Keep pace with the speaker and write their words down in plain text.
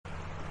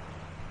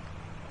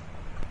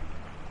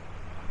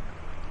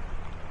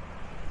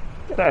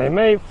G'day,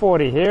 May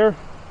 40 here,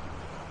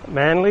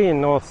 Manly in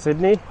North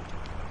Sydney.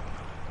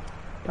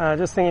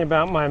 Just thinking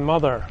about my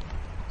mother.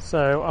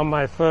 So on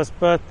my first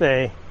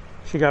birthday,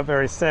 she got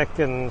very sick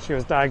and she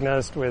was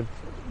diagnosed with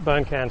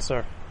bone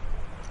cancer.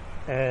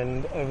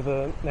 And over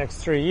the next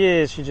 3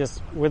 years, she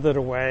just withered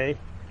away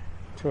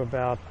to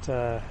about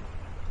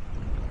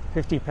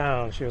 50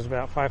 pounds. She was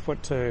about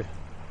 5'2",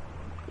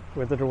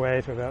 withered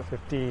away to about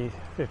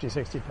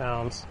 60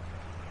 pounds.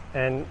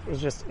 And was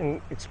just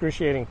in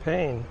excruciating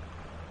pain.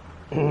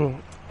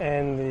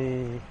 And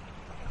the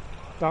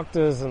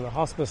doctors and the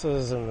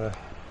hospices and the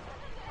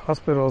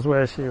hospitals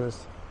where she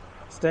was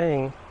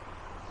staying,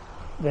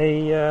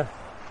 they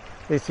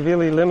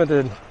severely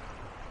limited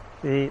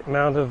the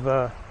amount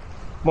of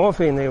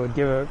morphine they would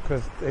give her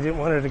because they didn't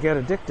want her to get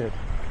addicted.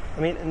 I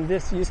mean, and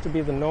this used to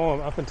be the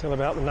norm up until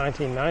about the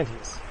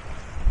 1990s.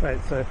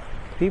 Right, so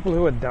people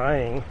who are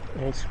dying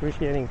in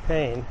excruciating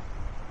pain,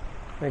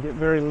 they get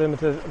very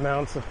limited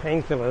amounts of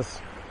painkillers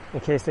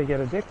in case they get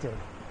addicted.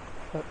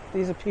 But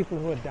these are people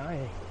who are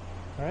dying,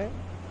 right?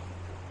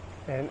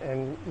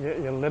 And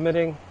you're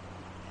limiting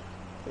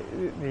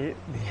the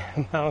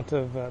amount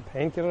of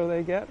painkiller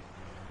they get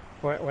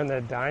when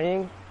they're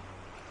dying,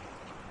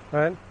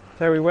 right?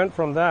 So we went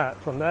from that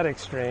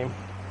extreme,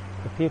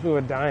 the people who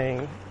are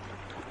dying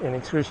in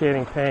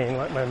excruciating pain,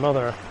 like my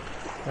mother,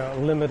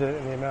 limited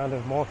in the amount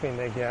of morphine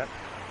they get,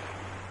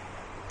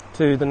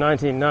 to the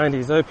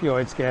 1990s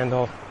opioid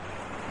scandal,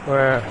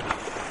 where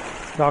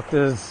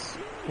doctors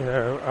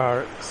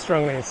are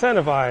strongly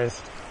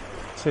incentivized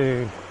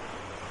to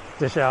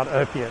dish out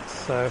opiates.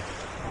 So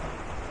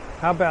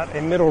how about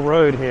a middle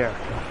road here?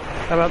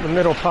 How about the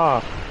middle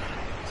path?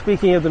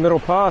 Speaking of the middle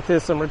path,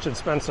 here's some Richard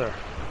Spencer.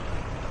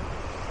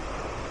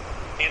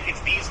 And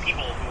it's these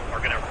people who are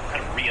going to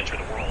kind of re-enter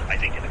the world, I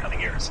think, in the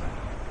coming years,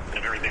 in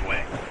a very big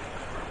way.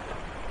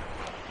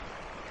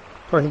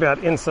 Talking about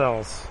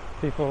incels,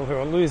 people who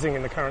are losing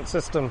in the current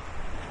system,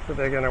 that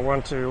they're going to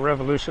want to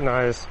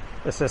revolutionize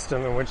a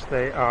system in which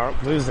they are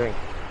losing.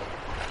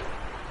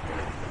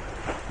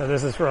 Now,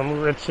 this is from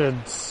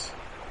Richard's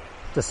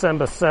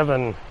December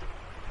 7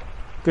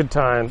 Good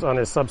Times on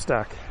his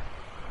Substack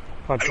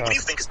podcast. I mean, what do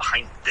you think is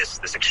behind this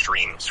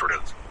extreme sort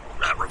of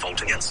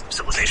revolt against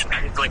civilization?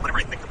 I mean, like, whenever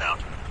I think about,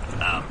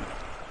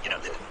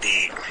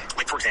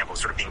 like, for example,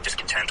 sort of being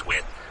discontent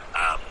with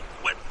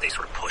what they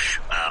sort of push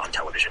on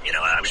television.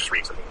 I was just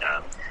reading something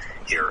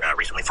here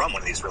recently from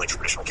one of these really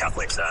traditional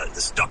Catholics,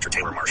 this Dr.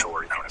 Taylor Marshall,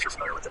 or I don't know if you're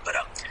familiar with it, but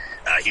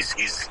he's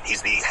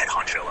the head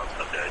honcho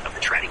of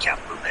the tranny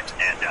Catholic movement,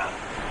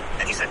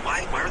 and he said,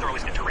 why are there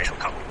always interracial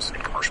couples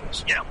in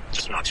commercials?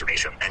 Just an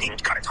observation, and he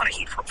got a ton of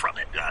heat from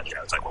it.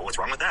 It's like, well, what's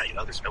wrong with that?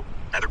 There's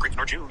neither Greek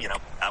nor Jew,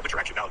 which are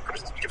actually valid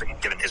criticisms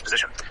given his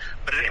position.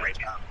 But at any rate,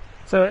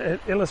 so it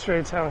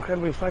illustrates how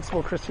incredibly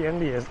flexible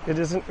Christianity is. It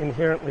isn't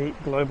inherently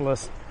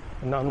globalist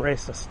and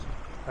non-racist,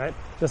 right?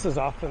 Just as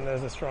often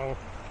there's a strong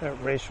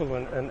racial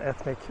and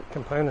ethnic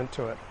component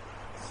to it.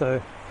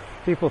 So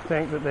people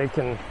think that they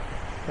can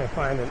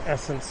find an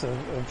essence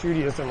of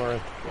Judaism or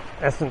an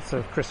essence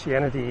of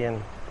Christianity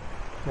in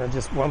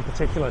just one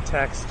particular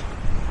text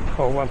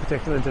or one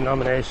particular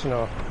denomination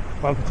or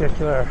one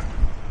particular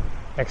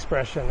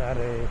expression at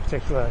a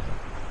particular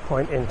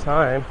point in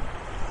time.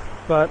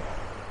 But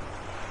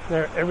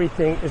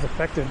everything is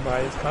affected by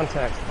its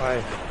context,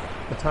 by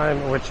the time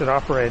in which it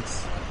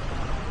operates.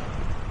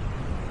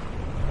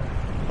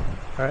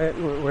 Right?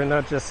 We're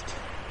not just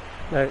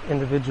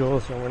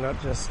individuals, and we're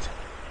not just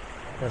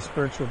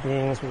spiritual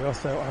beings. We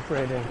also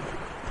operate in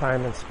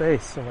time and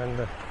space. And when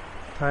the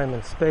time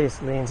and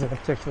space leans in a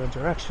particular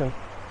direction,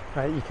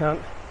 right, you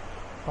can't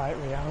fight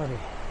reality.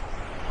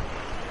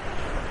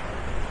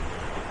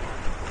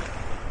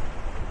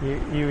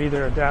 You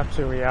either adapt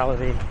to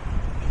reality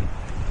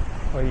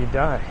or you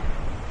die.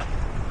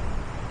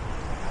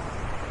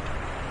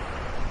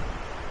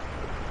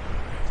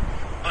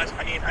 But,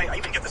 I mean, I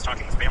even get this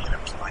talking with family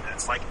members of mine, and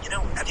it's like,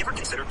 have you ever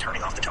considered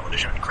turning off the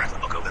television and cracking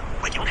the book open?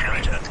 Like, you don't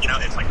have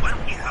to, it's like, why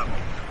don't we have...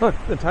 Look,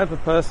 the type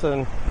of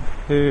person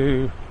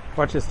who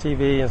watches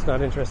TV and is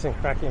not interested in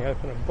cracking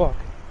open a book,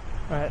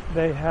 right,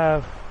 they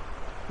have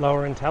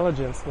lower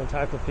intelligence than the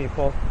type of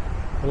people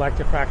who like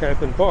to crack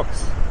open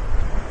books.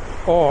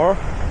 Or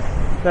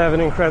they have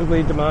an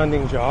incredibly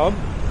demanding job,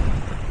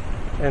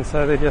 and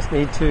so they just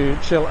need to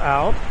chill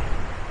out.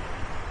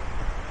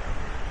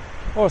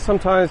 Or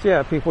sometimes,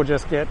 people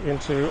just get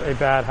into a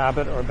bad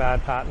habit or a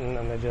bad pattern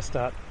and they just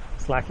start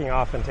slacking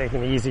off and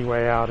taking the easy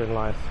way out in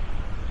life.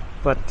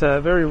 But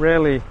very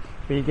rarely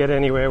do you get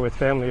anywhere with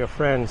family or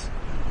friends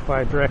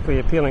by directly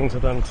appealing to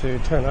them to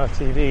turn off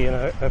TV and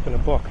open a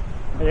book.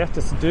 You have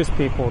to seduce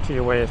people to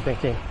your way of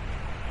thinking.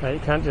 You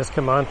can't just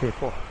command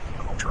people.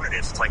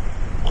 Alternatives, it's like,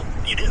 well,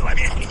 you do. I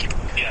mean,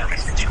 there are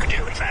many things you could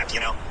do, in fact,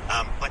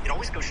 But it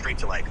always goes straight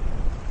to, like,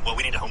 well,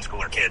 we need to homeschool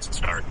our kids and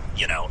start,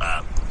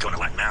 going to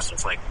Latin Mass. And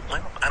it's like,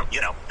 well, I don't,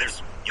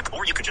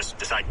 or you could just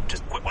decide to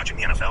quit watching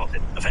the NFL if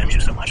it offends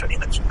you so much. I mean,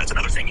 that's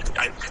another thing. It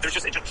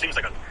just seems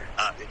like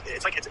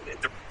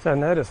So I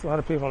noticed a lot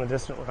of people on the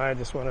distant right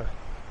just want to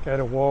go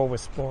to war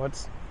with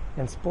sports.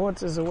 And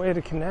sports is a way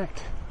to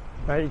connect,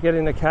 right? You get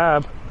in a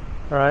cab,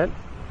 right?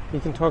 You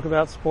can talk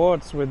about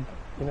sports with,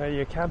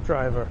 your cab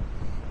driver,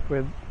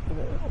 with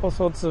all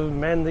sorts of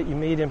men that you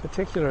meet in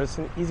particular. It's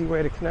an easy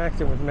way to connect,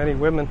 and with many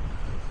women.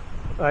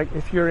 Like,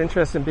 if you're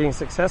interested in being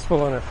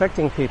successful and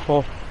affecting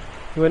people,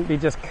 you wouldn't be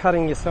just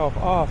cutting yourself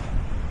off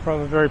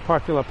from a very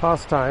popular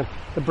pastime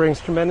that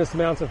brings tremendous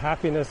amounts of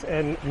happiness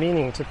and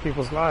meaning to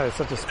people's lives,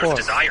 such as sports. There's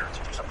a desire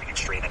to do something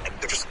extreme, and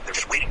they're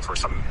just waiting for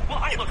some. Well,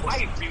 I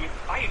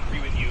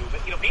agree with you,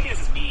 but maybe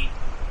this is me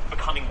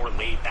becoming more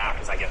laid back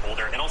as I get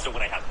older, and also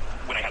when I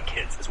have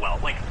kids as well.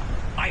 Like,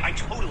 I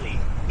totally,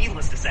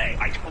 needless to say,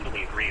 I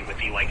totally agree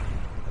with you. Like,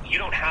 you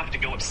don't have to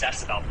go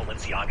obsess about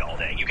Balenciaga all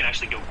day. You can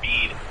actually go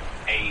read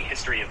a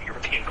history of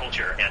European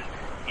culture, and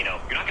you're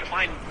not going to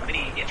find many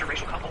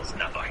interracial couples in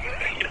that book.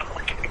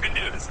 Good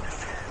news.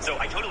 So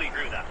I totally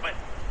agree with that. But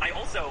I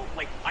also,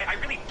 I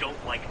really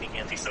don't like the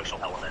antisocial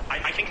element.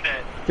 I think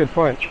that... Good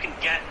point. You can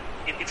get...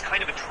 It's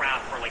kind of a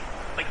trap where,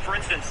 like, for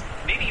instance,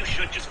 maybe you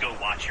should just go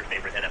watch your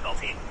favorite NFL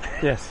team.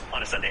 Yes.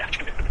 On a Sunday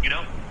afternoon,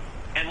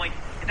 And,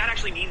 that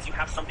actually means you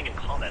have something in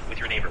common with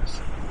your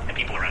neighbors and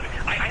people around you.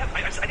 I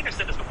think I've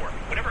said this before.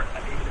 Whenever...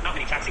 Not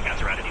many taxi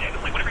cabs around any day,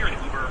 but, whenever you're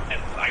in Uber,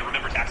 and I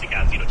remember taxi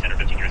cabs, 10 or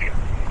 15 years ago,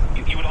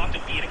 you would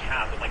often be in a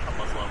cab with, a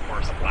Muslim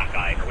or some black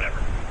guy or whatever.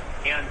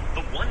 And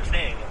the one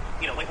thing,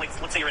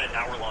 let's say you're in an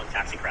hour-long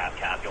taxi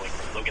cab going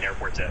from Logan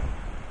Airport to,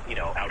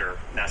 outer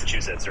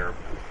Massachusetts or,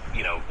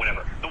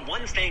 whatever. The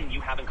one thing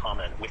you have in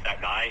common with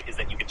that guy is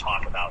that you can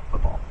talk about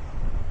football.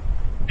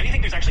 Do you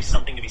think there's actually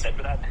something to be said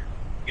for that?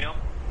 No,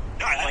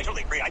 I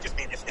totally agree. I just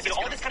mean, if it's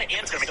all this kind of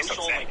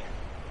antisocial,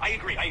 I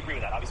agree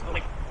with that, obviously.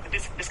 But,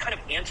 this kind of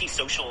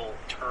antisocial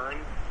turn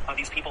of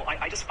these people,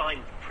 I just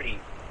find pretty,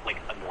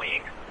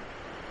 annoying.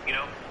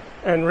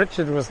 And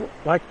Richard was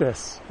like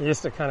this. He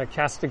used to kind of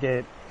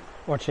castigate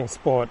watching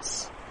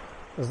sports.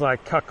 It was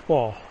like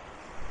cuckball.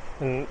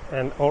 And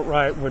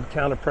alt-right would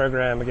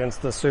counter-program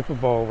against the Super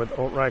Bowl with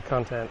alt-right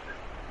content.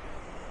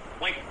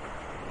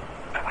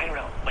 I don't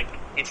know.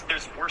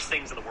 There's worse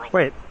things in the world.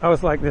 Wait, I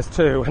was like this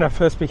too when I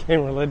first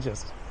became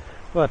religious.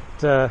 But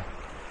I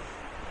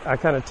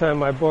kind of turned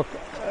my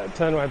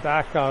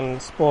back on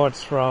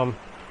sports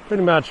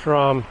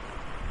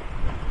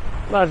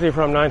largely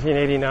from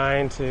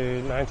 1989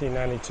 to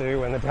 1992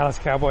 when the Dallas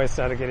Cowboys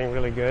started getting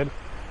really good.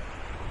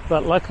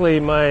 But luckily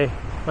my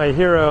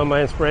hero,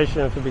 my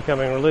inspiration for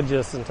becoming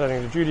religious and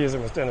turning to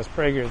Judaism was Dennis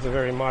Prager. He's a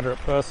very moderate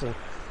person.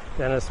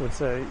 Dennis would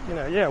say,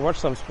 watch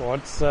some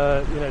sports,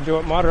 do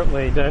it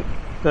moderately,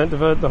 don't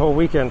devote the whole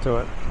weekend to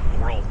it.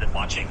 World than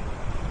watching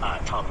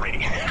Tom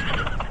Brady.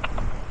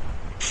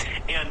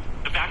 And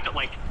the fact that,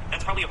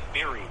 that's probably a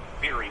very,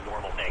 very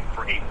normal thing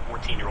for a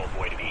 14-year-old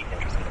boy to be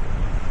interested in.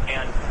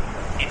 And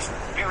it's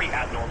very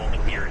abnormal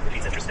and weird if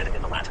he's interested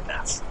in the Latin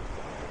Mass.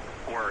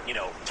 Or,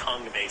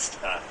 tongue-based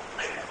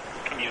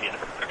communion.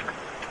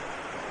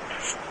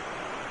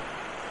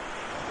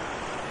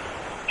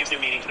 Gives new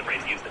meaning to the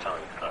phrase, use the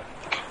tongue.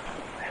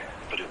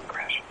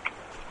 Crash.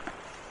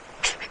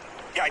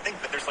 Yeah, I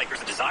think that there's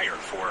a desire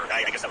for,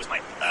 I guess that was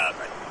what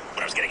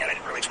I was getting at, I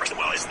didn't really express it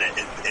well, is that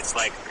it's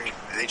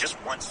they just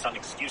want some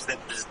excuse that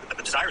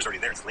the desire's already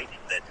there, it's latent,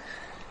 that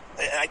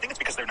I think it's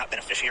because they're not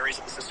beneficiaries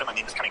of the system. I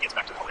mean, this kind of gets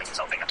back to the whole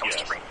incel thing. I don't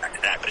just bring it back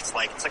to that, but it's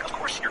like, of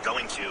course you're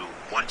going to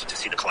want to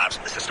see the collapse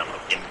of the system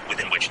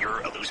within which you're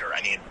a loser.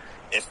 I mean,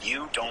 if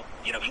you don't,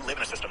 you live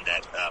in a system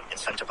that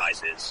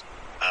incentivizes,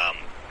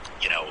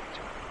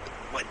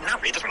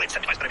 not really, it doesn't really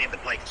incentivize, but I mean,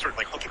 sort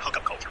of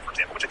hookup culture, for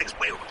example, which I think is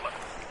way overblown.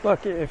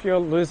 Look, if you're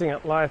losing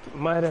at life, it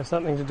might have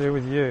something to do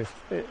with you.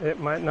 It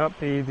might not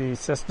be the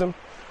system.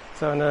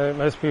 So I know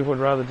most people would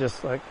rather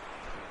just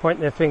point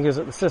their fingers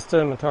at the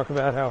system and talk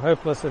about how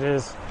hopeless it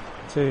is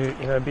to,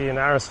 be an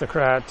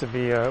aristocrat, to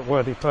be a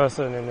worthy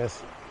person in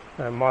this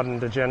modern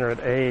degenerate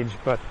age.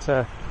 But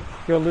if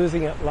you're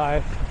losing at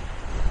life,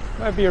 it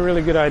might be a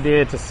really good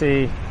idea to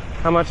see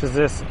how much of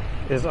this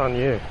is on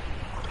you.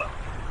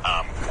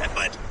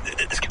 But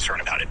this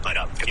concern about it, but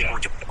because we were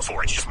doing it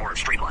before, it's just more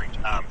streamlined.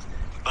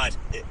 But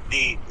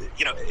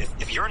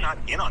if you're not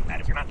in on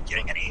that, if you're not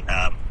getting any,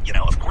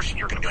 of course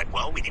you're going to be like,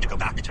 well, we need to go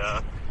back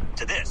to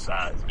this,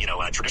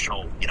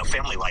 traditional,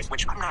 family life,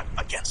 which I'm not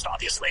against,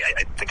 obviously.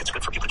 I think it's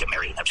good for people to get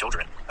married and have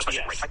children,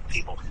 especially the right type of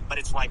people. But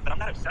it's but I'm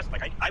not obsessed.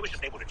 I was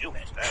just able to do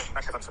it. Not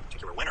because I'm some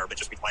particular winner, but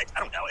just I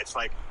don't know. It's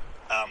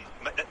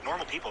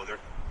normal people,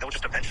 they'll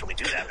just eventually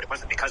do that. But it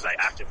wasn't because I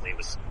actively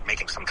was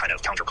making some kind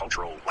of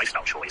countercultural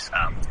lifestyle choice.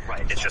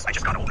 Right. It's just, I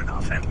just got old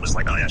enough and was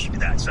like, oh yeah, I should do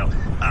that. So,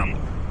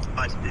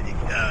 but,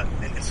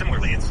 and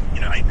similarly, it's,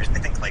 I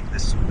think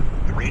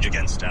the rage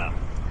against,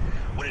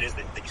 what it is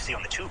that you see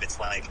on the tube, it's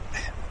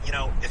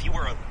if you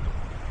were a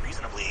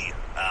reasonably,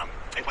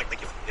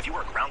 if you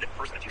were a grounded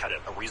person, if you had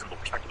a reasonable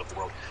perspective of the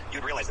world,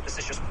 you'd realize that this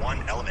is just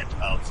one element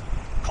of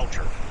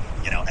culture,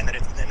 and that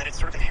it's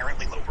sort of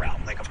inherently lowbrow.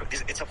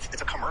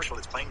 It's a commercial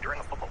that's playing during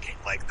a football game.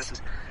 This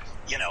is,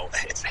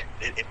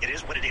 it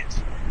is what it is.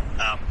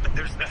 But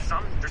there's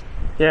some.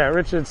 Yeah,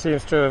 Richard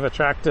seems to have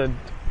attracted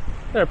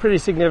a pretty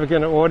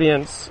significant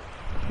audience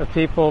of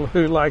people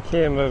who, like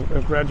him,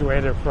 have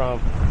graduated from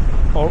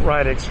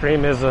alt-right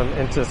extremism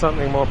into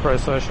something more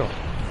pro-social.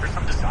 There's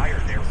some desire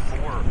there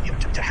for,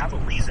 to have a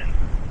reason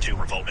to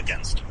revolt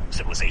against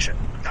civilization.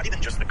 Not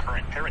even just the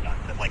current paradigm,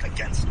 but like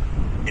against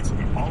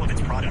all of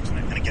its products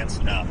and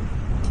against the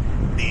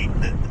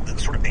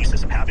sort of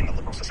basis of having a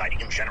liberal society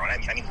in general.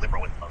 I mean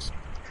liberal in the most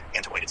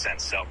antiquated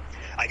sense. So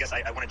I guess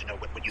I wanted to know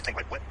what you think,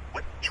 like what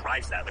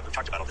drives that? Like we've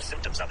talked about all the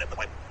symptoms of it, but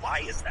like why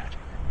is that?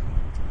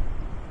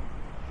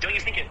 Don't you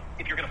think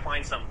if you're going to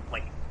find some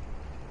like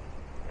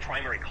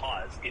primary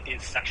cause, it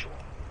is sexual?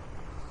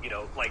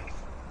 Like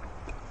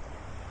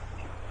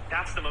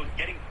that's the most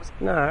getting.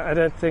 No, I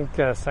don't think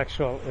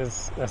sexual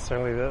is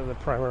necessarily the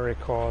primary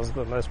cause,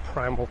 the most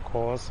primal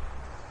cause.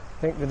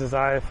 I think the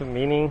desire for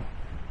meaning,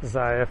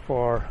 desire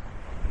for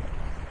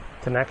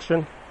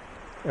connection,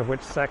 of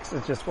which sex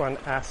is just one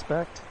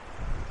aspect,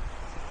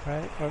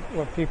 right?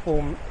 What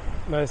people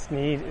most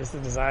need is the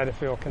desire to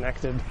feel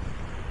connected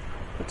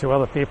to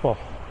other people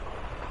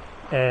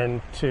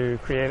and to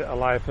create a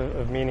life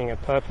of meaning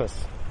and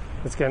purpose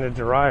that's going to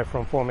derive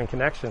from forming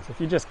connections. If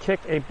you just kick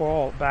a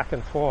ball back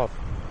and forth,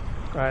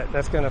 right,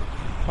 that's going to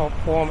help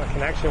form a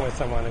connection with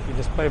someone. If you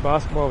just play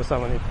basketball with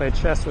someone, you play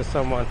chess with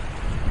someone,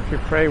 if you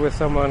pray with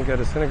someone, go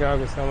to synagogue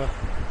with someone,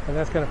 and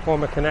that's going to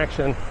form a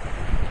connection.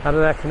 Out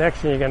of that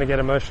connection, you're going to get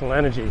emotional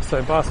energy.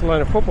 So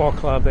Barcelona Football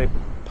Club, they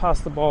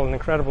pass the ball an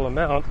incredible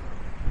amount,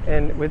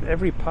 and with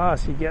every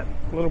pass, you get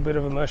a little bit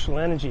of emotional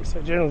energy.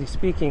 So generally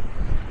speaking,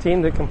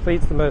 team that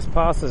completes the most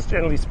passes,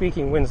 generally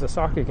speaking, wins the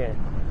soccer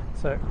game.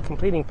 So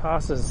completing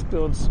passes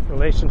builds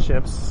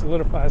relationships,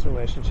 solidifies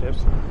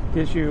relationships,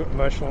 gives you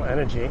emotional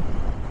energy,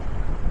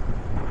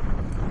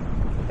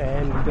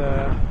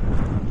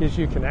 and gives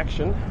you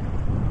connection.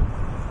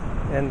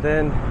 And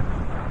then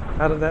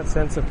out of that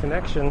sense of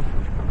connection,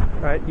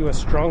 right, you are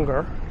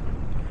stronger.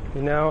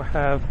 You now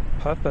have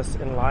purpose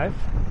in life.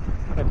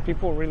 And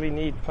people really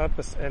need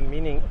purpose and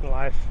meaning in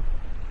life.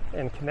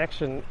 And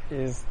connection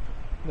is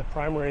the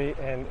primary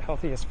and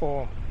healthiest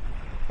form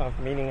of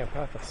meaning and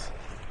purpose.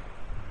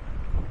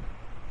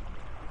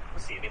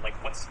 Let's see, I mean, like,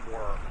 what's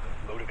more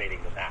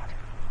motivating than that?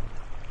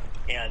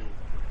 And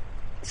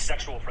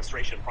sexual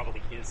frustration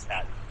probably is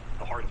at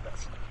the heart of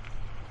this.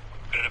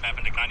 Could it have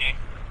happened to Kanye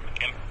and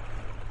Kim?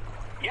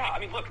 Yeah, I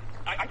mean, look,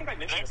 I think I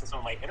mentioned this in some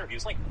of my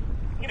interviews. Like,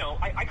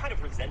 I kind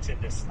of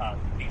resented this,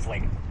 these,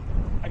 like,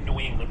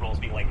 annoying liberals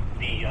being like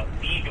the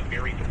League of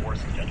Married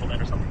Divorced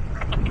Gentlemen or something.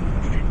 I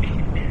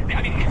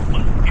mean,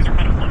 look, these are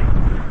kind of funny.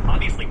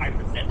 Obviously, I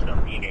resent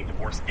them being a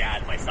divorced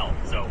dad myself.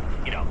 So,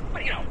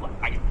 look,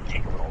 I can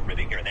take a little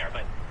ribbing here and there,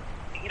 but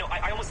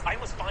I almost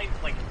find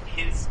like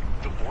his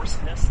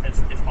divorcedness as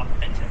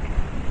authentic.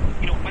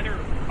 Whether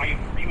I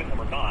agree with him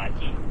or not,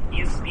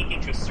 he is speaking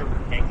to a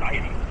certain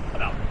anxiety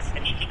about this,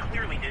 and he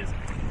clearly is.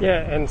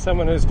 Yeah, and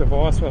someone who's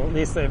divorced, well, at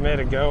least they've made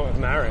a go of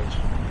marriage.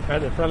 Right?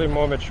 They're probably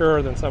more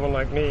mature than someone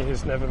like me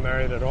who's never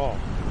married at all.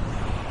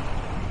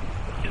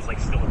 Is like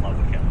still in love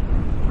with him,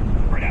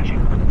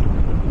 Kardashian.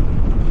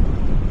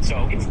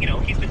 So it's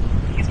he's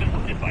been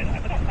wounded by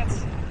that, but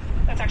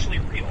that's actually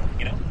real.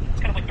 It's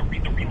kind of like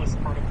the realist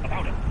part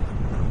about it.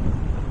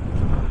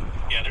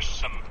 Yeah, there's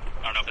some.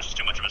 I don't know if this is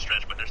too much of a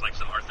stretch, but there's like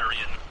some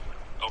Arthurian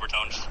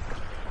overtones.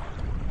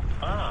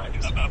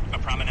 Interesting. A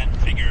prominent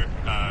figure,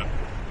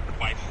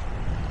 wife,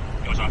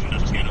 goes off and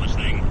does a scandalous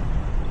thing.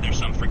 There's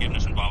some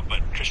forgiveness involved,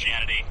 but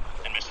Christianity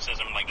and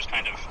mysticism like just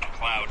kind of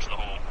clouds the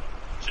whole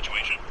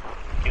situation.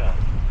 Yeah.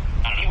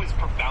 I don't know. He was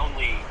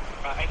profoundly...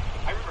 I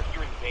remember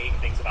hearing vague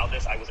things about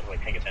this. I wasn't really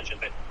paying attention,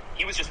 but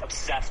he was just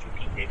obsessed with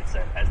Pete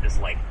Davidson as this,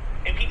 like...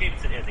 And Pete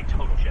Davidson is a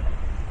total shithead.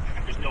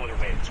 There's no other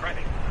way of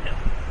describing him.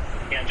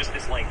 And just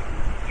this, like...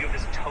 You have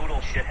this total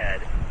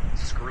shithead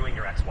screwing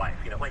your ex-wife.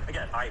 Like,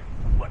 again,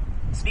 look,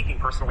 speaking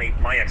personally,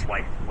 my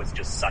ex-wife was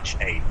just such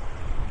a...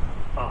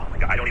 Oh my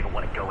God, I don't even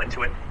want to go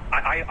into it.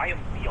 I am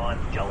beyond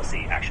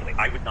jealousy, actually.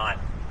 I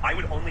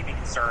would only be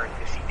concerned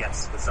if she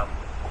gets with some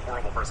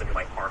horrible person who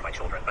might harm my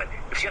children. But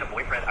if she had a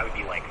boyfriend, I would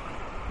be like,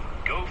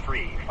 go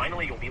free.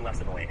 Finally, you'll be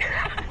less annoying.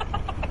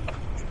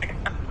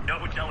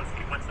 No jealousy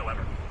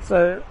whatsoever.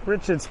 So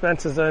Richard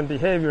Spencer's own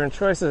behavior and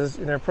choices,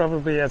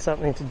 probably had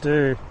something to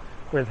do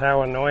with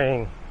how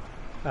annoying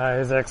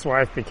his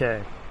ex-wife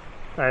became.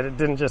 Right? It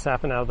didn't just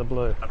happen out of the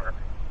blue.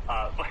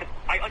 But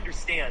I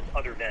understand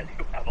other men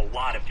who have a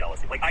lot of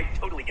jealousy. Like, I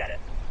totally get it.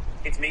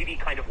 It's maybe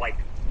kind of like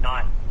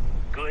not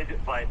good,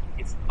 but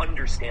it's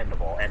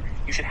understandable, and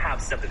you should have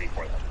sympathy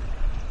for them.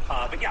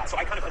 But yeah, so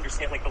I kind of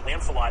understand, like, the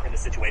Lancelot in this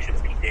situation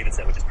is Pete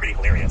Davidson, which is pretty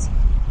hilarious.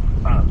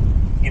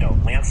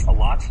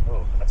 Lancelot,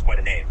 oh, that's quite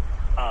a name.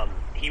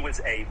 He was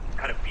a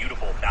kind of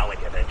beautiful phallic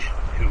image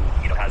who,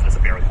 has this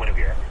affair with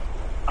Guinevere.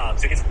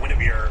 So his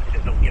Guinevere,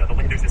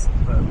 there's this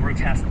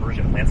grotesque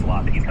version of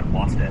Lancelot that he's kind of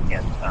lost it,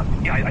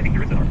 and I think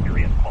there is an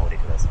Arthurian quality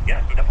to this.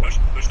 Yeah, he definitely.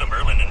 Who's the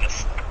Merlin in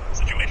this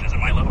situation? Is it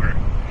Milo or?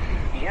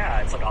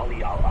 Yeah, it's like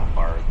Ali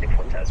Al-Akbar de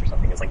Fuentes or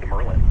something. It's like the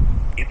Merlin.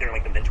 They're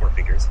like the mentor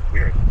figures.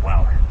 Weird.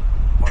 Wow.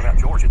 What about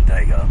Georgia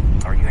today?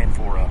 Are you in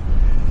for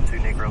 2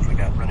 Negroes we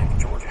got running in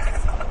Georgia?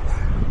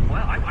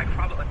 Well, I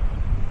probably...